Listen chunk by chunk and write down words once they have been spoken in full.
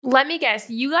Let me guess,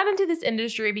 you got into this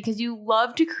industry because you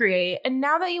love to create, and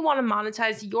now that you want to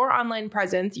monetize your online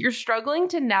presence, you're struggling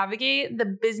to navigate the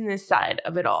business side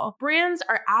of it all. Brands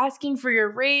are asking for your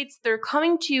rates, they're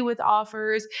coming to you with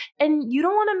offers, and you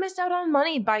don't want to miss out on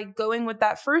money by going with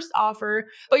that first offer,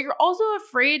 but you're also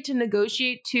afraid to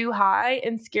negotiate too high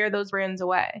and scare those brands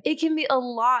away. It can be a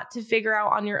lot to figure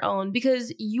out on your own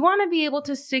because you want to be able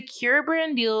to secure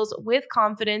brand deals with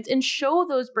confidence and show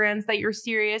those brands that you're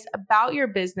serious about your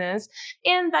business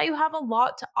and that you have a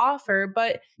lot to offer,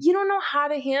 but you don't know how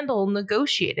to handle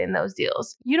negotiating those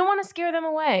deals. You don't want to scare them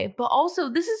away, but also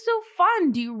this is so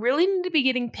fun. Do you really need to be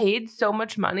getting paid so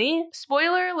much money?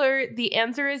 Spoiler alert, the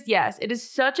answer is yes. It is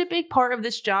such a big part of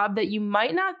this job that you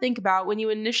might not think about when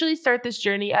you initially start this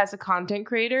journey as a content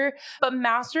creator, but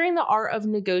mastering the art of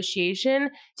negotiation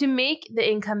to make the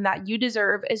income that you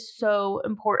deserve is so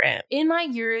important. In my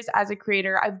years as a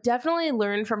creator, I've definitely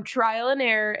learned from trial and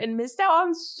error and missed out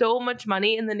on so much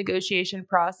money in the negotiation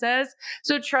process.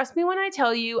 So trust me when I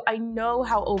tell you, I know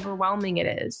how overwhelming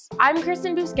it is. I'm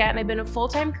Kristen Bousquet, and I've been a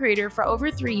full-time creator for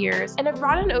over 3 years, and I've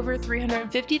brought in over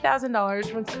 $350,000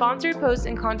 from sponsored posts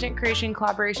and content creation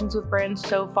collaborations with brands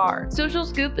so far. Social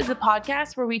Scoop is a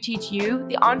podcast where we teach you,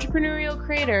 the entrepreneurial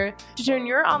creator, to turn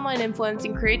your online influence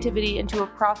and creativity into a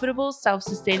profitable,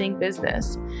 self-sustaining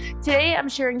business. Today, I'm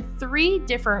sharing 3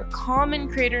 different common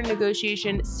creator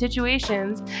negotiation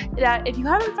situations that if you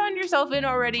haven't found yourself in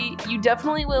already, you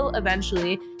definitely will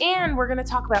eventually. And we're going to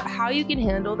talk about how you can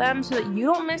handle them so that you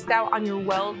don't miss out on your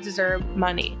well-deserved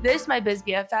money. This, my biz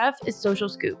BFF, is Social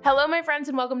Scoop. Hello, my friends,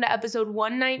 and welcome to episode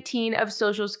 119 of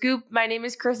Social Scoop. My name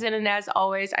is Kristen, and as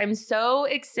always, I'm so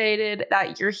excited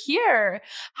that you're here.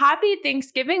 Happy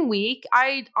Thanksgiving week.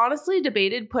 I honestly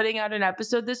debated putting out an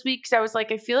episode this week because I was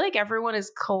like, I feel like everyone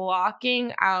is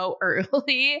clocking out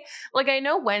early. Like, I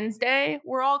know Wednesday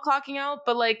we're all clocking out,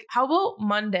 but like, how about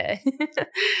Monday?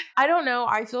 I don't know.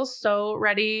 I feel so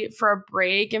ready for a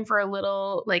break and for a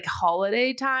little like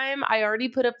holiday time. I already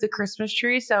put up the Christmas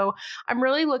tree, so I'm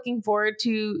really looking forward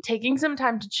to taking some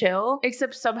time to chill,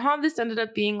 except somehow this ended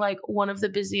up being like one of the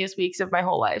busiest weeks of my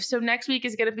whole life. So next week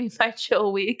is going to be my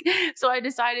chill week. So I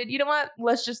decided, you know what?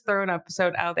 Let's just throw an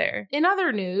episode out there. In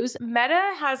other news,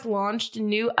 Meta has launched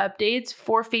new updates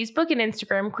for Facebook and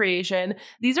Instagram creation.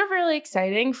 These are really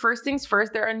exciting. First things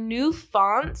first, there are new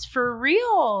fonts for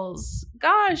Reels.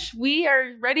 Gosh, we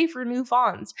are ready for new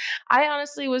fonts. I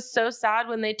honestly was so sad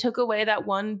when they took away that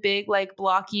one big, like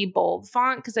blocky, bold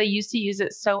font because I used to use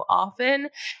it so often.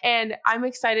 And I'm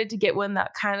excited to get one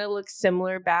that kind of looks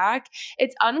similar back.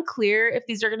 It's unclear if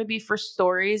these are going to be for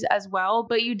stories as well,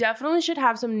 but you definitely should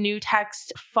have some new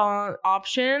text font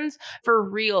options for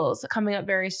Reels coming up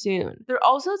very soon. They're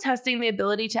also testing the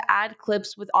ability to add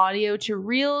clips with audio to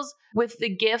Reels with the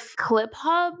GIF Clip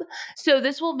Hub. So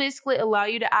this will basically allow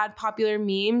you to add popular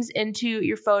memes into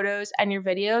your photos and your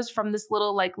videos from this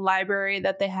little like library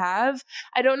that they have.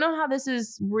 I don't know how this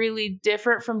is really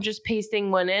different from just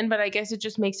pasting one in, but I guess it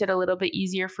just makes it a little bit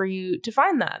easier for you to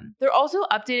find them. They're also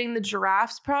updating the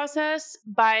drafts process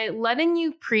by letting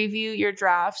you preview your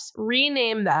drafts,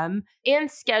 rename them,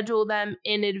 and schedule them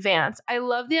in advance. I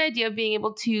love the idea of being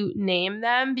able to name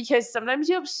them because sometimes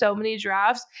you have so many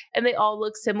drafts and they all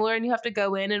look similar and you have to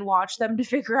go in and watch them to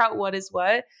figure out what is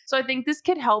what. So I think this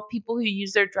could help people who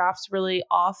use their drafts really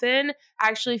often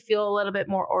actually feel a little bit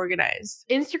more organized.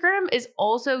 Instagram is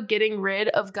also getting rid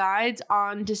of guides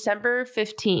on December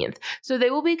 15th. So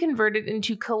they will be converted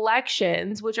into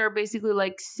collections, which are basically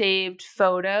like saved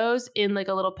photos in like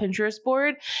a little Pinterest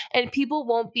board, and people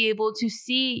won't be able to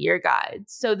see your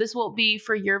guides. So this will be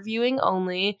for your viewing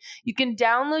only. You can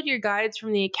download your guides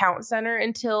from the account center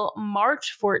until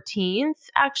March 14th,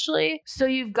 actually. So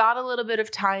you've got a little bit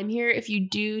of time here if you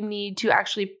do need to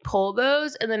actually pull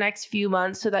those in the next few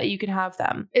months so that you can have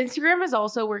them. Instagram is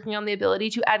also working on the ability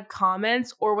to add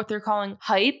comments or what they're calling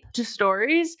hype to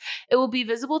stories. It will be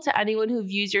visible to anyone who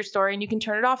views your story and you can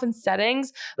turn it off in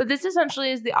settings, but this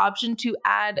essentially is the option to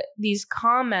add these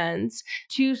comments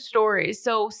to stories.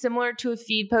 So similar to a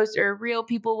feed post or a reel,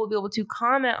 people will be able to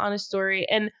comment on a story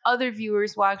and other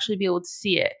viewers will actually be able to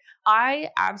see it. I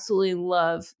absolutely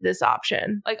love this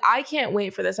option. Like, I can't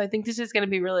wait for this. I think this is going to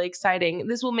be really exciting.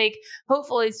 This will make,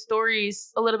 hopefully,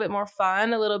 stories a little bit more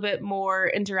fun, a little bit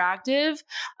more interactive,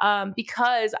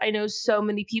 because I know so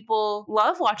many people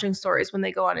love watching stories when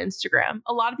they go on Instagram.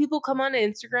 A lot of people come on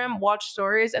Instagram, watch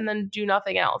stories, and then do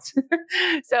nothing else.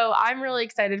 So I'm really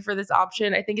excited for this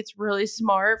option. I think it's really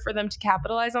smart for them to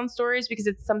capitalize on stories because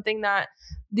it's something that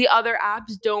the other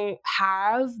apps don't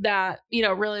have that,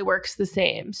 really works the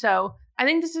same. So I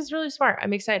think this is really smart.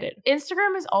 I'm excited.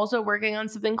 Instagram is also working on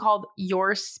something called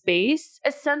Your Space.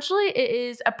 Essentially, it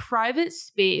is a private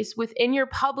space within your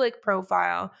public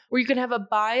profile where you can have a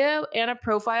bio and a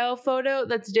profile photo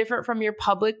that's different from your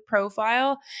public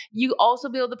profile. You also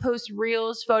be able to post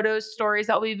reels, photos, stories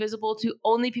that will be visible to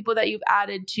only people that you've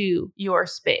added to your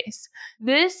space.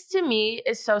 This to me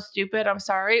is so stupid. I'm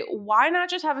sorry. Why not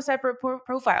just have a separate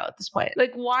profile at this point?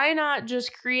 Like, why not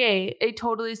just create a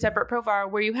totally separate profile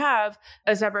where you have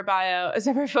a separate bio, a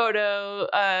separate photo,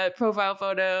 profile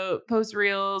photo, post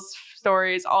reels,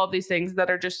 stories, all of these things that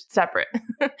are just separate?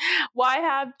 Why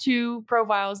have two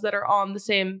profiles that are on the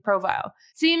same profile?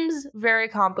 Seems very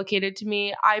complicated to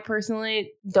me. I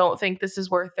personally don't think this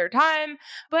is worth their time,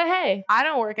 but hey, I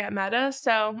don't work at Meta,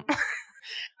 so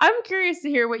I'm curious to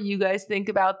hear what you guys think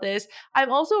about this.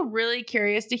 I'm also really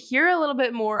curious to hear a little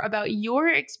bit more about your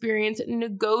experience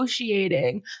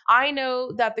negotiating. I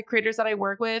know that the creators that I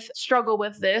work with struggle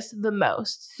with this the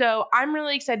most. So I'm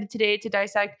really excited today to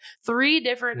dissect 3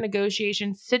 different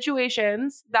negotiation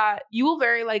situations that you will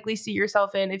very likely see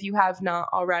yourself in if you have not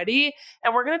already.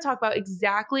 And we're going to talk about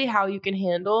exactly how you can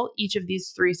handle each of these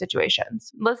 3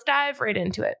 situations. Let's dive right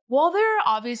into it. While there are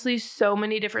obviously so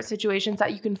many different situations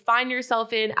that you can find yourself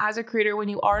in as a creator when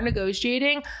you are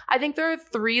negotiating, I think there are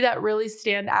 3 that really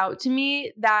stand out to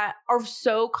me that are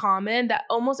so common that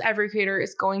almost every creator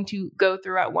is going to go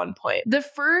through at one point. The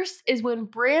first is when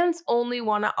brands only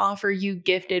want to offer you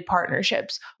gifted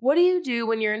partnerships. What do you do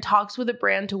when you're in talks with a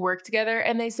brand to work together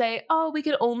and they say, oh, we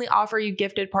can only offer you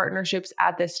gifted partnerships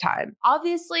at this time?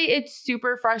 Obviously, it's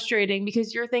super frustrating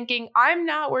because you're thinking, I'm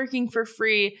not working for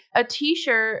free. A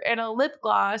t-shirt and a lip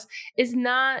gloss is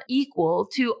not equal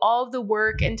to all of the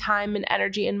work and time and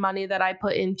energy and money that I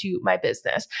put into my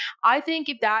business. I think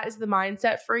if that is the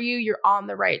mindset for you, you're on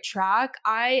the right track.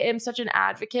 I am such an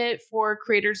advocate for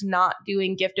creators not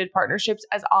doing gifted partnerships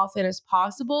as often as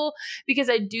possible because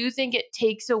I do think it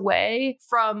takes away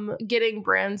from getting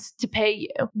brands to pay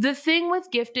you. The thing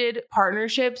with gifted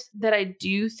partnerships that I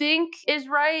do think is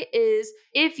right is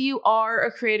if you are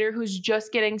a creator who's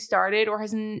just getting started or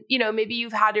hasn't, maybe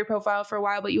you've had your profile for a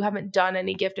while, but you haven't done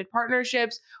any gifted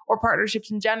partnerships or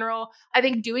partnerships in general, I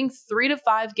think doing 3 to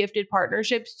 5 gifted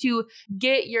partnerships to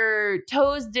get your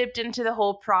toes dipped into the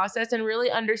whole process and really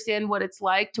understand what it's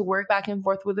like to work back and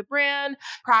forth with a brand,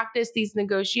 practice these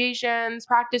negotiations,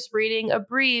 practice reading a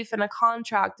brief and a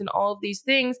contract and all of these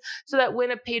things so that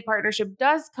when a paid partnership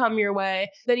does come your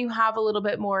way, then you have a little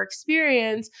bit more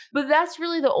experience. But that's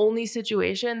really the only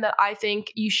situation that I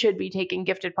think you should be taking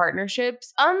gifted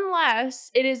partnerships,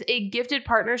 unless it is a gifted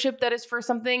partnership that is for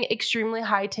something extremely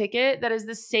high ticket that is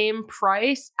the same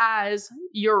price as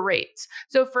your rates.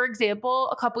 So for example,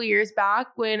 a couple years back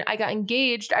when I got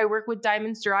engaged, I worked with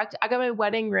Diamonds Direct. I got my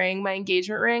wedding ring, my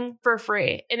engagement ring for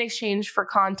free in exchange for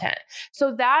content.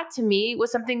 So that to me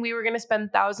was something we were going to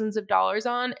spend thousands of dollars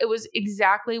on. It was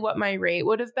exactly what my rate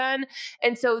would have been.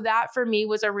 And so that for me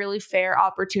was a really fair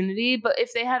opportunity. But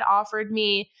if they had offered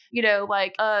me,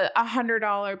 like a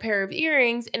 $100 pair of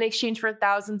earrings in exchange for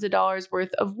thousands of dollars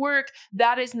worth of work,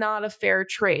 that is not a fair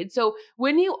trade. So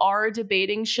when you are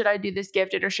debating, should I do this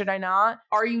gifted or should I not?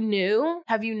 Are you new?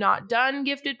 Have you not done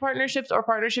gifted partnerships or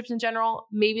partnerships in general?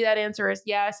 Maybe that answer is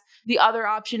yes. The other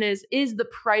option is the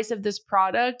price of this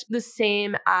product the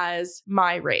same as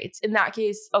my rates? In that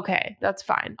case, okay, that's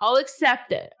fine. I'll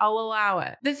accept it. I'll allow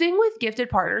it. The thing with gifted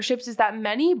partnerships is that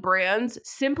many brands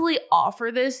simply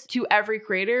offer this to every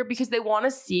creator because they want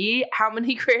to see how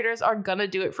many creators are going to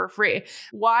do it for free.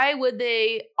 Why would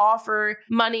they offer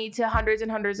money to hundreds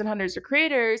and hundreds and hundreds of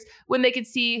creators when they could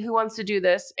see who wants to do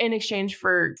this in exchange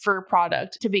for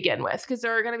product to begin with? Because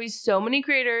there are going to be so many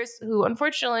creators who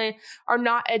unfortunately are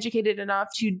not educated enough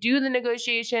to do the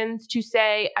negotiations to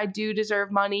say, I do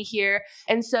deserve money here.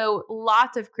 And so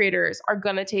lots of creators are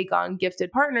going to take on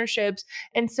gifted partnerships.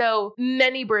 And so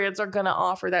many brands are going to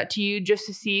offer that to you just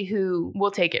to see who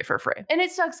will take it for free. And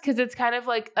it sucks because it's kind of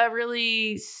like a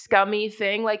really scummy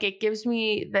thing. Like it gives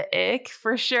me the ick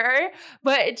for sure,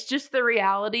 but it's just the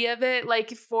reality of it.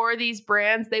 Like for these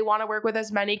brands, they want to work with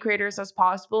as many creators as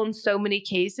possible in so many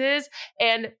cases,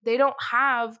 and they don't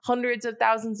have hundreds of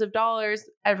thousands of dollars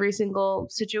every single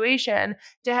situation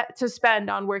to spend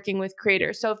on working with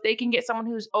creators. So if they can get someone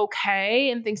who's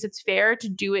okay and thinks it's fair to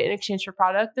do it in exchange for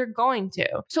product, they're going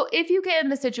to. So if you get in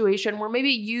the situation where maybe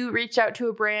you reached out to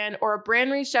a brand or a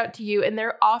brand reached out to you and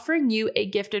they're offering you a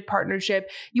gifted partnership,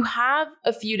 you have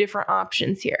a few different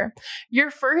options here. Your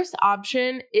first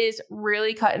option is really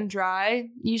really cut and dry.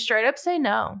 You straight up say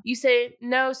no. You say,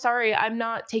 no, sorry, I'm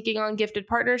not taking on gifted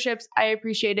partnerships. I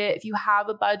appreciate it. If you have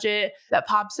a budget that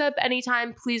pops up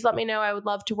anytime, please let me know. I would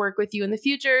love to work with you in the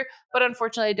future, but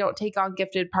unfortunately, I don't take on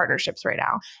gifted partnerships right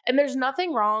now. And there's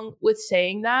nothing wrong with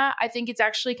saying that. I think it's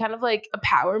actually kind of like a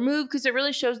power move because it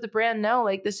really shows the brand, no,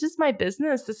 like this is my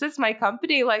business. This is my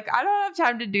company. Like I don't have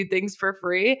time to do things for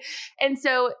free. And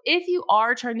so if you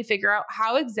are trying to figure out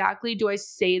how exactly do I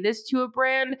say this to a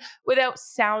brand without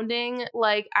sounding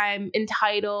like I'm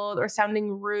entitled or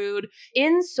sounding rude,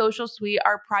 in Social Suite,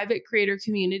 our private creator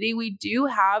community, we do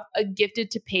have a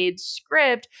gifted to paid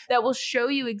script that will show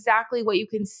you exactly what you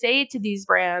can say to these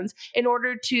brands in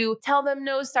order to tell them,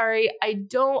 no, sorry, I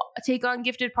don't take on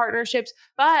gifted partnerships,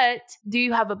 but do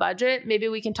you have a budget? Maybe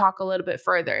we can talk a little bit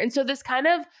further. And so this kind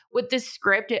of, with this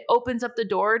script, it opens up the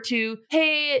door to,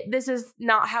 hey, this is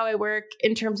not how I work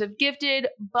in terms of gifted,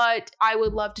 but I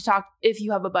would love to talk if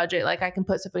you have a budget, like I can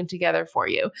put something together for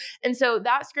you. And so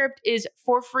that script is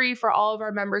for free for all of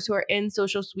our members who are in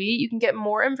Social Suite. You can get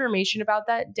more information about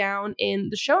that down in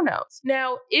the show notes.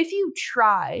 Now, if you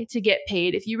try to get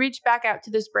paid, if you reach back out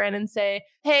to this brand and say,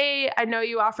 hey, I know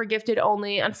you offer gifted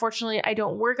only. Unfortunately, I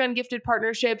don't work on gifted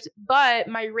partnerships, but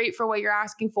my rate for what you're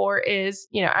asking for is,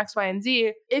 X, Y, and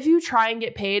Z. If you try and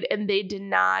get paid and they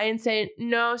deny and say,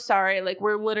 no, sorry, like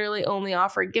we're literally only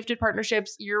offering gifted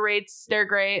partnerships, your rates, they're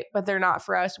great, but they're not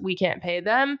for us, we can't pay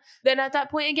them. Then at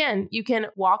that point, again, you can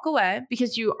walk away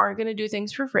because you aren't going to do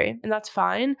things for free, and that's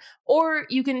fine. Or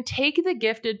you can take the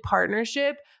gifted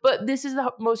partnership, but this is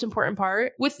the most important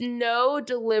part, with no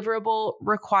deliverable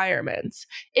requirements.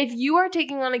 If you are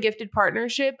taking on a gifted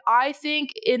partnership, I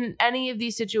think in any of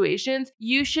these situations,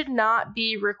 you should not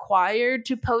be required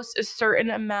to post a certain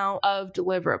amount of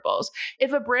deliverables.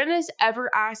 If a brand is ever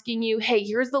asking you, hey,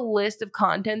 here's the list of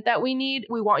content that we need,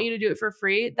 we want you to do it for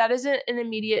free, that isn't an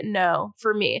immediate no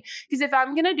for me. Because if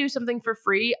I'm going to do something for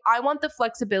free, I want the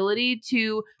flexibility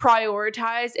to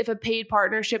prioritize if a paid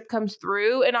partnership comes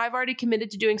through and I've already committed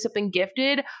to doing something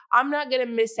gifted, I'm not going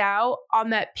to miss out on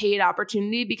that paid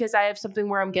opportunity because I have something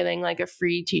where I'm getting like a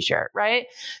free t-shirt, right?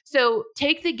 So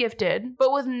take the gifted,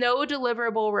 but with no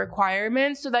deliverable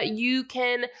requirements so that you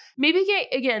can maybe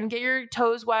get your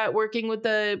toes wet working with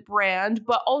the brand,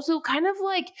 but also kind of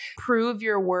like prove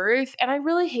your worth. And I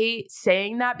really hate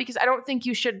saying that because I don't think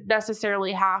you should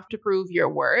necessarily have to prove your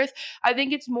worth. I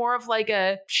think it's more of like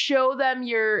a show them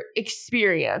your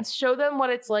experience, show them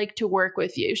what it's like to work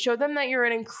with you, show them that you're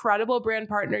an incredible brand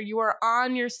partner. You are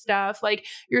on your stuff. Like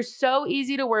you're so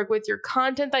easy to work with. Your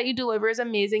content that you deliver is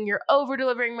amazing. You're over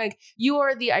delivering. Like you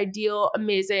are the ideal,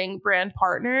 amazing brand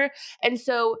partner. And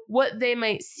so what they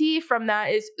might see from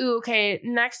that is, ooh, okay,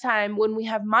 next time when we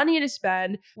have money to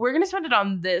spend, we're going to spend it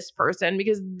on this person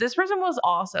because this person was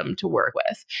awesome to work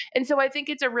with. And so I think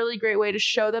it's a really great way to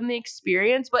show them the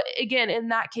experience. But again, in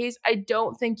that case, I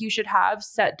don't think you should have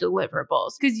set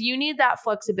deliverables because you need that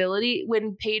flexibility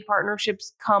when paid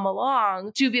partnerships come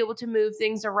along to be able to move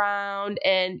things around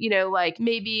and, like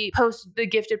maybe post the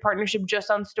gifted partnership just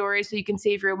on stories so you can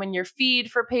save room in your feed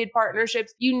for paid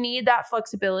partnerships. You need that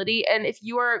flexibility. And if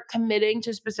you are committing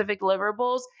to specific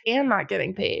deliverables and not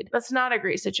getting paid, that's not a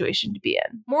great situation to be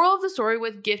in. Moral of the story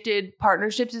with gifted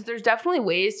partnerships is there's definitely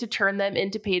ways to turn them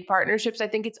into paid partnerships. I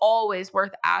think it's always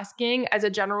worth asking as a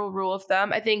general rule of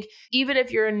thumb. I think even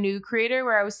if you're a new creator,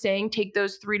 where I was saying take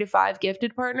those 3 to 5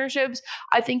 gifted partnerships,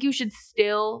 I think you should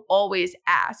still always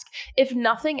ask. If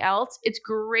nothing else, it's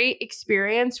great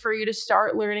experience for you to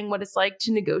start learning what it's like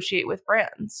to negotiate with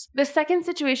brands. The second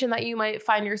situation that you might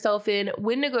find yourself in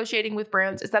when negotiating with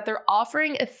brands is that they're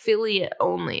offering affiliate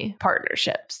only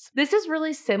partnerships. This is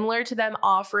really similar to them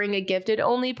offering a gifted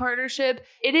only partnership.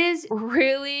 It is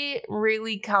really,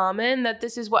 really common that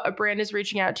this is what a brand is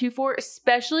reaching out to you for,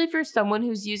 especially for someone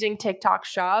who's using TikTok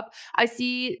Shop. I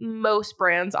see most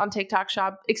brands on TikTok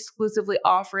Shop exclusively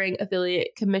offering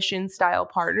affiliate commission style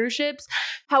partnerships.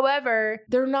 However,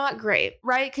 they're not great,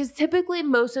 right? Because typically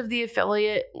most of the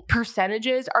affiliate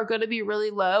percentages are going to be really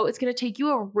low. It's going to take you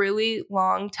a really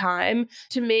long time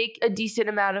to make a decent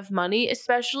amount of money,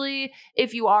 especially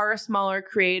if you are a smaller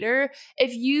creator.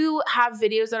 If you have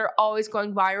videos that are always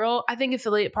going viral, I think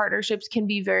affiliate partnerships can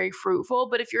be very fruitful.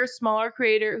 But if you're a smaller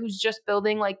creator who's just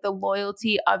building like the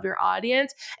loyalty of your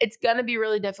audience, it's going to be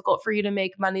really difficult for you to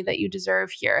make money that you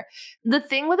deserve here. The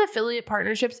thing with affiliate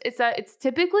partnerships is that it's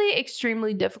typically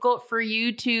extremely difficult for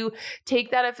you to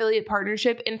take that affiliate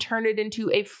partnership and turn it into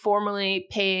a formally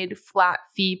paid flat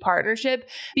fee partnership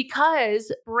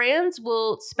because brands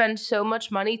will spend so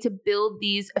much money to build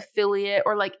these affiliate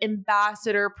or like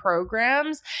ambassador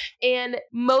programs. And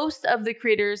most of the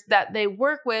creators that they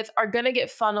work with are going to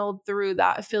get funneled through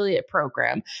that affiliate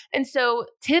program. And so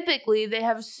typically they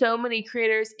have so many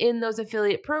creators in those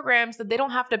affiliate programs that they don't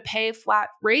have to pay flat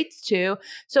rates to.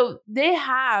 So they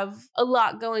have a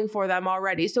lot going for them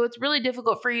already. So it's really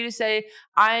difficult for you to say,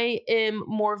 I am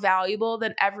more valuable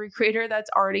than every creator that's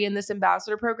already in this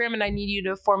ambassador program and I need you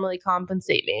to formally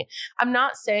compensate me. I'm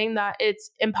not saying that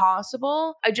it's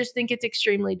impossible. I just think it's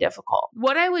extremely difficult.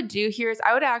 What I would do here is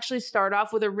I would actually start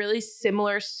off with a really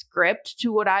similar script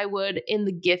to what I would in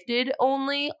the gifted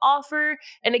only offer.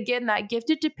 And again, that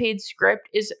gifted to paid script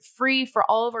is free for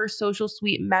all of our Social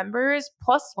Suite members,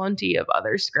 plus plenty of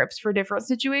other scripts for different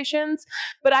situations.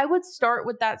 But I would start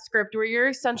with that script where you're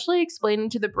essentially explaining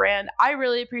to the brand, I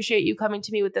really appreciate you coming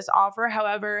to me with this offer.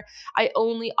 However, I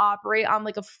only operate on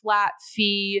like a flat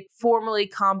fee, formally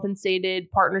compensated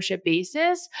partnership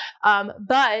basis.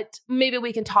 But maybe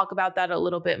we can talk about that a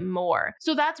little bit more.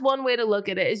 So that's one way to look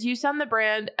at it is you send the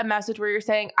brand a message where you're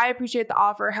saying, I appreciate the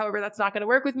offer. However, that's not going to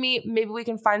work with me. Maybe we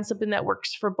can find something that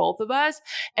works for both of us.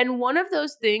 And one of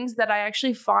those things that I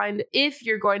actually find, if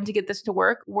you're going to get this to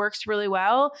work, works really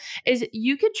well, is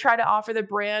you could try to offer the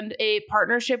brand a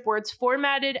partnership where it's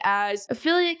formatted as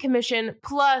affiliate commission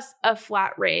plus a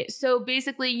flat rate. So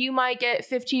basically you might get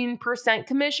 15%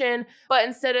 commission, but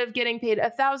instead of getting paid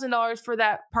 $1,000 for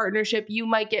that partnership, you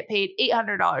might get paid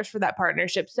 $800 for that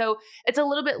partnership. So it's a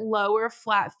little bit lower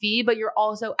flat fee, but you're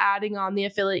also adding on the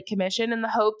affiliate commission. And the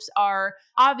hopes are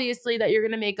obviously that you're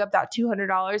going to make up that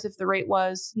 $200 if the rate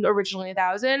was originally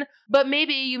 $1,000, but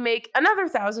maybe you make another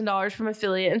 $1,000 from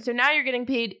affiliate. And so now you're getting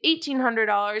paid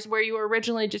 $1,800 where you were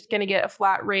originally just going to get a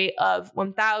flat rate of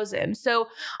 $1,000. So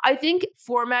I think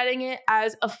formatting it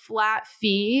as a flat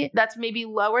fee that's maybe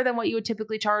lower than what you would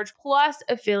typically charge plus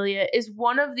affiliate is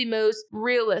one of the most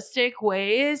realistic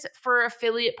ways for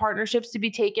affiliate partnerships to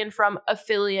be taken from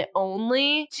affiliate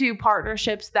only to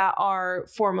partnerships that are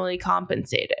formally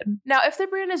compensated. Now, if the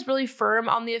brand is really firm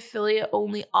on the affiliate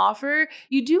only offer,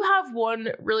 you do have one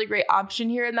really great option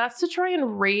here, and that's to try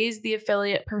and raise the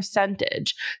affiliate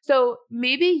percentage. So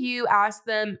maybe you ask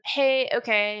them, hey,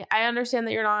 okay, I understand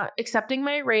that you're not accepting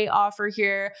my rate offer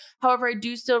here. However, I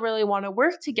do still really want to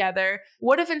work together.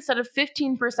 What if instead of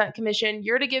 15% commission,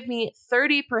 you're to give me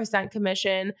 30%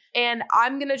 commission and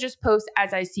I'm going to just post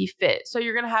as I see fit. So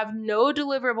you're going to have no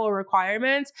deliverable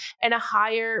requirements and a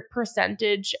higher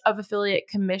percentage of affiliate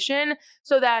commission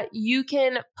so that you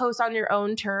can post on your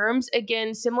own terms.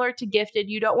 Again, similar to gifted,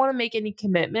 you don't want to make any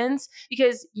commitments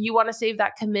because you want to save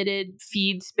that committed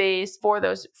feed space for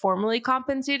those formally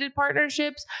compensated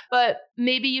partnerships. But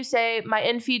maybe you say my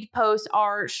in-feed posts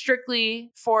are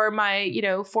strictly for my,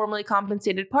 formally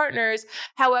compensated partners.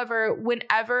 However,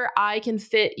 whenever I can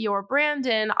fit your brand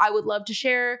in, I would love to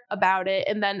share about it.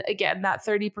 And then again, that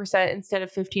 30% instead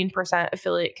of 15%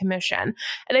 affiliate commission.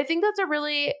 And I think that's a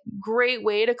really great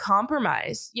way to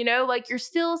compromise, like you're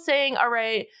still saying, all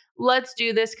right, let's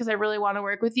do this because I really want to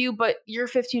work with you, but your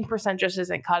 15% just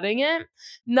isn't cutting it.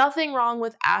 Nothing wrong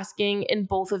with asking in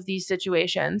both of these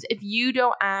situations. If you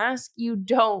don't ask, you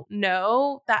don't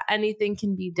know that anything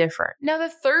can be different. Now, the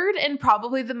third and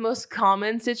probably the most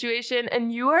common situation,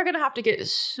 and you are going to have to get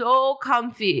so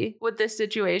comfy with this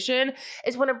situation,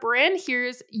 is when a brand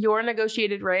hears your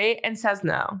negotiated rate and says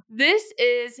no. This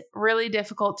is really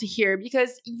difficult to hear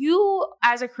because you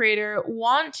as a creator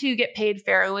want to get paid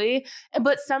fairly,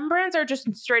 but some brands are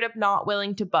just straight up not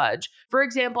willing to budge. For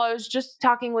example, I was just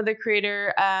talking with a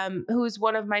creator who's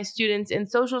one of my students in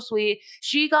Social Suite.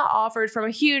 She got offered from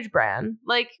a huge brand,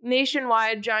 like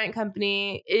nationwide giant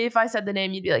company. If I said the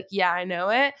name, you'd be like, yeah, I know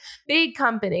it. Big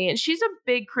company. And she's a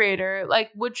big creator,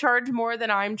 like would charge more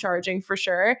than I'm charging for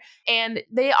sure. And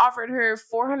they offered her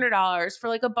 $400 for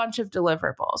like a bunch of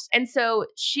deliverables. And so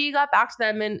she got back to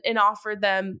them and offered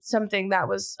them something that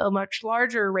was a much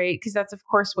larger rate because that's of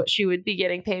course what she would be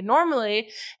getting paid normally.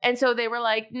 And so they were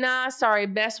like, nah, sorry,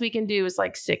 best we can do is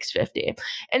like $650.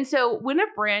 And so when a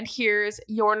brand hears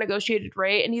your negotiated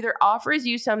rate and either offers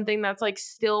you something that's like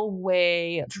still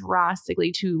way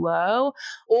drastically too low,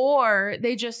 or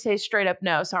they just say straight up,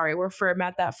 no, sorry, we're firm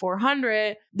at that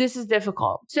 400, this is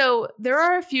difficult. So there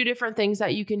are a few different things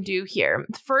that you can do here.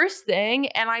 First thing,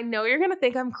 and I know you're going to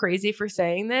think I'm crazy for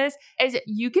saying this, is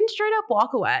you can straight up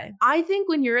walk away. I think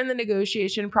when you're in the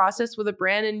negotiation process with a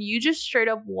brand and you just straight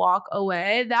up up walk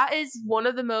away, that is one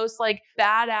of the most like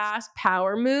badass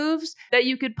power moves that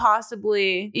you could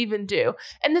possibly even do.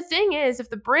 And the thing is, if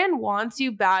the brand wants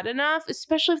you bad enough,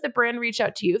 especially if the brand reached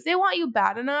out to you, if they want you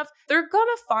bad enough, they're going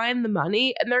to find the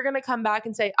money and they're going to come back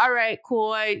and say, all right,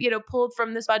 cool. I, pulled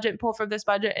from this budget, pull from this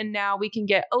budget. And now we can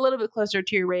get a little bit closer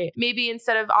to your rate. Maybe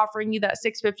instead of offering you that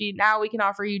 $650, now we can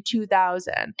offer you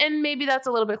 $2,000. And maybe that's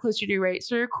a little bit closer to your rate.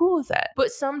 So you're cool with it.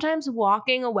 But sometimes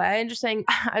walking away and just saying,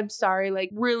 I'm sorry, like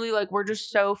really, like we're just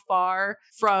so far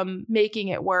from making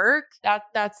it work.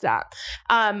 That's that.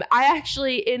 I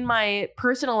actually in my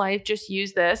personal life just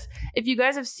use this. If you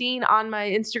guys have seen on my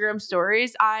Instagram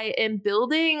stories, I am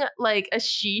building like a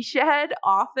she shed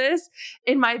office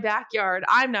in my backyard.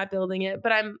 I'm not building it,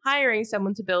 but I'm hiring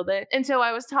someone to build it. And so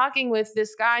I was talking with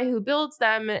this guy who builds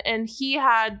them, and he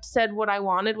had said what I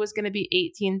wanted was going to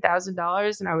be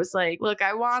 $18,000. And I was like, look,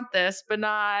 I want this, but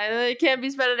I can't be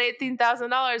spending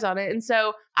 $18,000 on it. And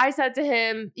so I said to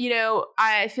him,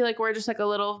 I feel like we're just like a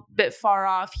little bit far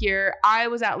off here. I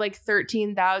was at like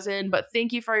 13,000, but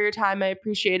thank you for your time. I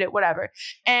appreciate it, whatever.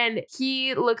 And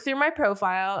he looked through my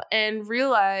profile and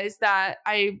realized that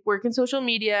I work in social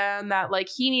media and that like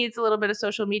he needs a little bit of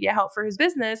social media help for his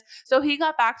business. So he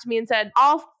got back to me and said,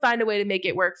 I'll find a way to make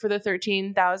it work for the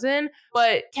 13,000,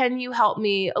 but can you help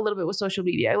me a little bit with social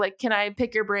media? Like, can I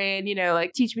pick your brain,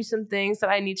 like teach me some things that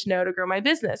I need to know to grow my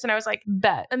business? And I was like,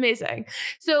 bet, amazing.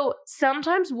 So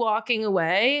sometimes walking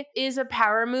away is a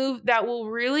power move that will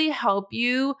really help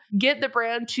you get the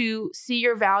brand to see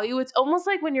your value. It's almost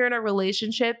like when you're in a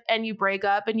relationship and you break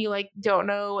up and you like don't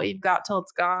know what you've got till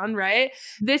it's gone, right?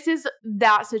 This is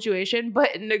that situation,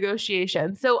 but in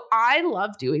negotiation. So I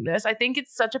love doing this. I think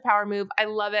it's such a power move. I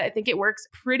love it. I think it works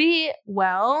pretty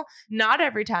well. Not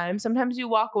every time. Sometimes you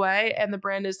walk away and the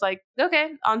brand is like, okay,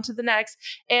 on to the next.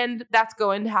 And that's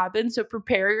going to happen. So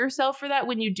prepare yourself for that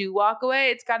when you do walk away.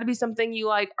 It's got to be something you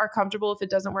like are comfortable. If it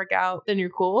doesn't work out, then you're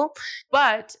cool.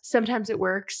 But sometimes it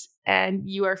works and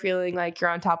you are feeling like you're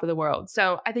on top of the world.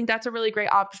 So I think that's a really great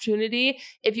opportunity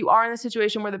if you are in the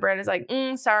situation where the brand is like,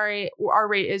 sorry, our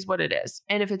rate is what it is.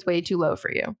 And if it's way too low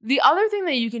for you. The other thing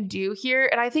that you can do here,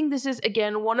 and I think this is,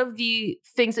 again, one of the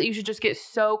things that you should just get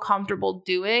so comfortable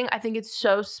doing, I think it's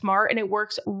so smart and it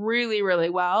works really, really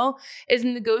well, is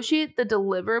negotiate the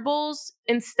deliverables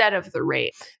instead of the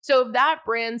rate. So if that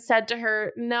brand said to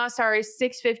her, no, sorry,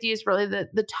 $650 is really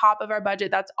the top of our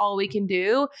budget, that's all we can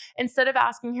do, instead of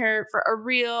asking her for a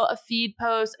reel, a feed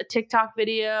post, a TikTok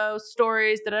video,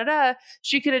 stories,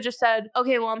 she could have just said,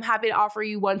 okay, well, I'm happy to offer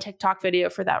you one TikTok video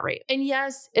for that rate. And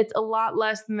yes, it's a lot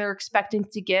less than they're expecting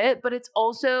to get, but it's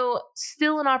also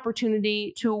still an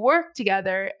opportunity to work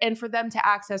together and for them to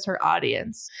access her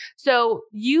audience. So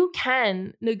you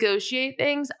can negotiate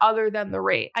things other than the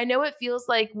rate. I know it feels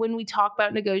like when we talk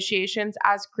about negotiations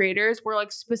as creators, we're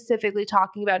like specifically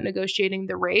talking about negotiating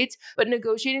the rates, but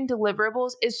negotiating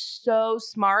deliverables is so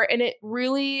smart. And it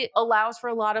really allows for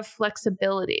a lot of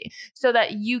flexibility so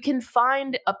that you can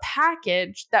find a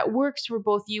package that works for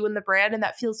both you and the brand and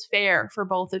that feels fair for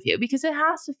both of you, because it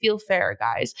has to feel fair,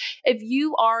 guys. If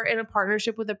you are in a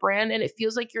partnership with a brand and it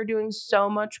feels like you're doing so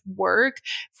much work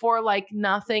for like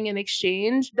nothing in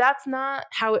exchange, that's not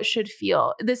how it should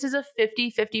feel. This is a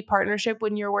 50-50 partnership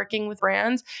when you're working with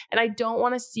brands, and I don't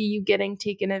want to see you getting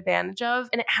taken advantage of.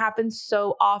 And it happens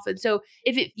so often. So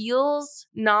if it feels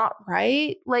not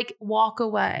right, like walk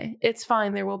away. It's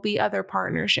fine. There will be other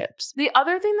partnerships. The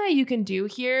other thing that you can do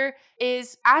here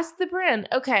is ask the brand,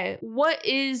 okay, what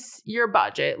is your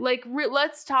budget? Like,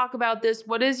 let's talk about this.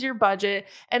 What is your budget?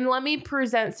 And let me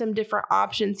present some different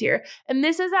options here. And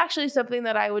this is actually something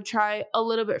that I would try a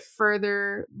little bit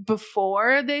further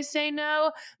before they say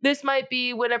no. This might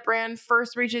be when a brand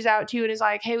first reaches out to you and is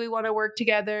like, hey, we want to work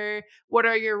together. What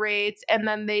are your rates? And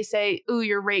then they say, ooh,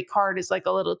 your rate card is like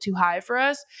a little too high for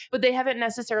us, but they haven't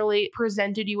necessarily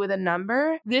presented you with a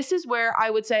number. This is where I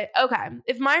would say, okay,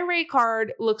 if my rate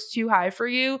card looks too high for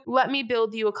you, let me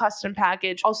build you a custom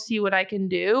package. I'll see what I can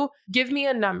do. Give me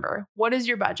a number. What is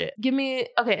your budget? Give me,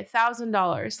 okay,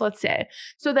 $1,000, let's say.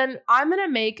 So then I'm going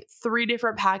to make 3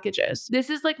 different packages. This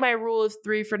is like my rule of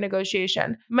 3 for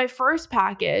negotiation. My first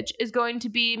package is going to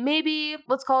be maybe,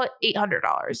 let's call it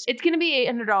 $800. It's going to be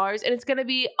 $800 and it's going to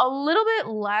be a little bit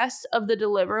less of the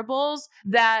deliverables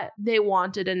that they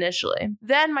wanted initially.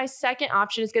 Then my second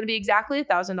option is going to be exactly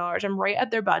 $1,000. I'm right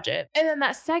at their budget. And then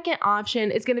that second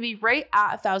option is going to be right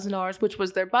at $1,000, which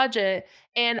was their budget.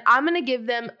 And I'm going to give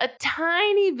them a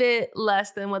tiny bit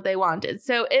less than what they wanted.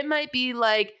 So it might be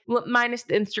like minus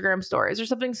the Instagram stories or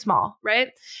something small, right?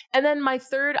 And then my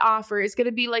third offer is going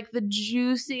to be like the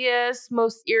juiciest,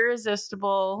 most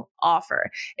irresistible offer.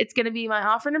 It's going to be my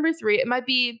offer number 3. It might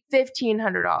be $1,500,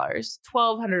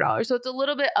 $1,200. So it's a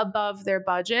little bit above their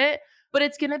budget, but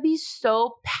it's going to be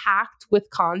so packed with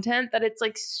content that it's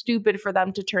like stupid for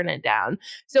them to turn it down.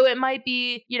 So it might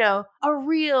be, a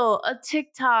reel, a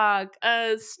TikTok,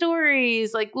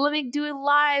 stories, like let me do it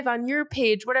live on your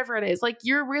page, whatever it is. Like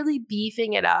you're really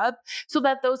beefing it up so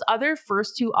that those other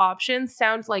first 2 options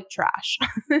sound like trash.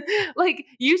 Like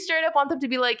you straight up want them to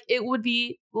be like, it would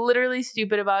be literally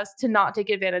stupid of us to not take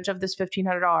advantage of this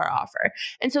 $1,500 offer.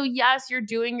 And so yes, you're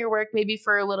doing your work maybe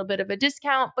for a little bit of a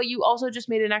discount, but you also just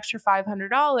made an extra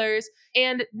 $500.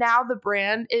 And now the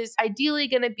brand is ideally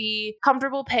going to be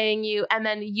comfortable paying you. And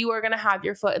then you are going to have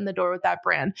your foot in the door with that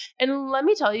brand. And let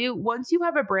me tell you, once you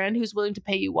have a brand who's willing to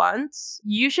pay you once,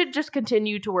 you should just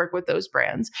continue to work with those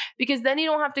brands, because then you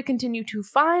don't have to continue to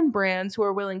find brands who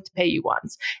are willing to pay you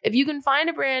once. If you can find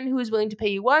a brand who is willing to pay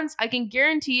you once, I can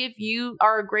guarantee if you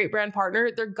are a great brand partner,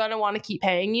 they're going to want to keep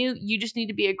paying you. You just need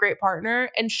to be a great partner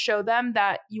and show them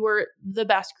that you are the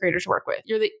best creator to work with.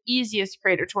 You're the easiest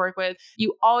creator to work with.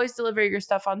 You always deliver your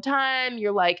stuff on time.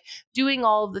 You're like doing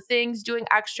all of the things, doing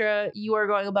extra. You are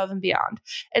going above and beyond.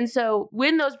 And so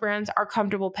when those brands are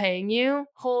comfortable paying you,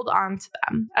 hold on to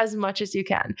them as much as you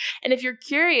can. And if you're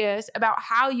curious about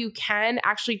how you can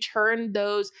actually turn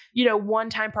those,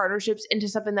 one-time partnerships into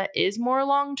something that is more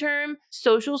long-term,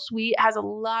 Social Suite has a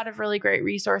lot of really great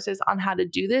resources on how to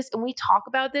do this. And we talk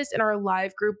about this in our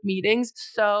live group meetings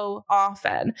so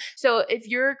often. So if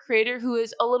you're a creator who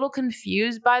is a little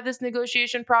confused by this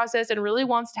negotiation process and really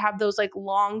wants to have those like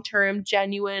long-term,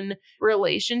 genuine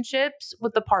relationships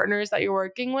with the partners that you're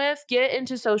working with, get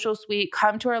into Social Suite,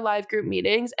 come to our live group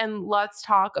meetings, and let's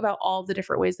talk about all the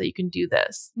different ways that you can do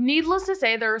this. Needless to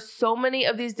say, there are so many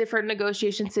of these different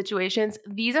negotiation situations.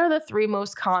 These are the 3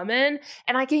 most common,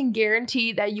 and I can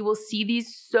guarantee that you will see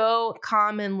these so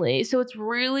commonly. So it's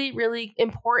really, really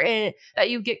important that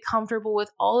you get comfortable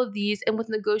with all of these and with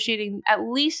negotiating at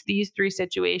least these 3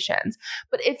 situations.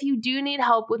 But if you do need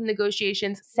help with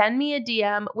negotiations, send me a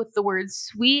DM with the word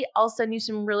SWEET. I'll send you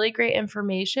some really great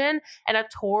information and a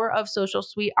tour of Social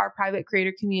Suite, our private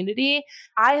creator community.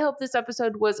 I hope this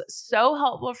episode was so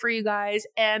helpful for you guys,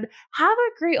 and have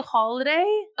a great holiday.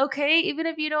 Okay, even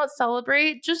if you don't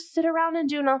celebrate, just sit around and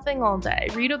do nothing all day.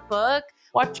 Read a book,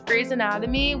 watch Grey's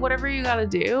Anatomy, whatever you gotta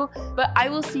do. But I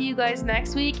will see you guys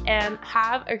next week, and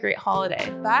have a great holiday.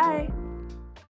 Bye.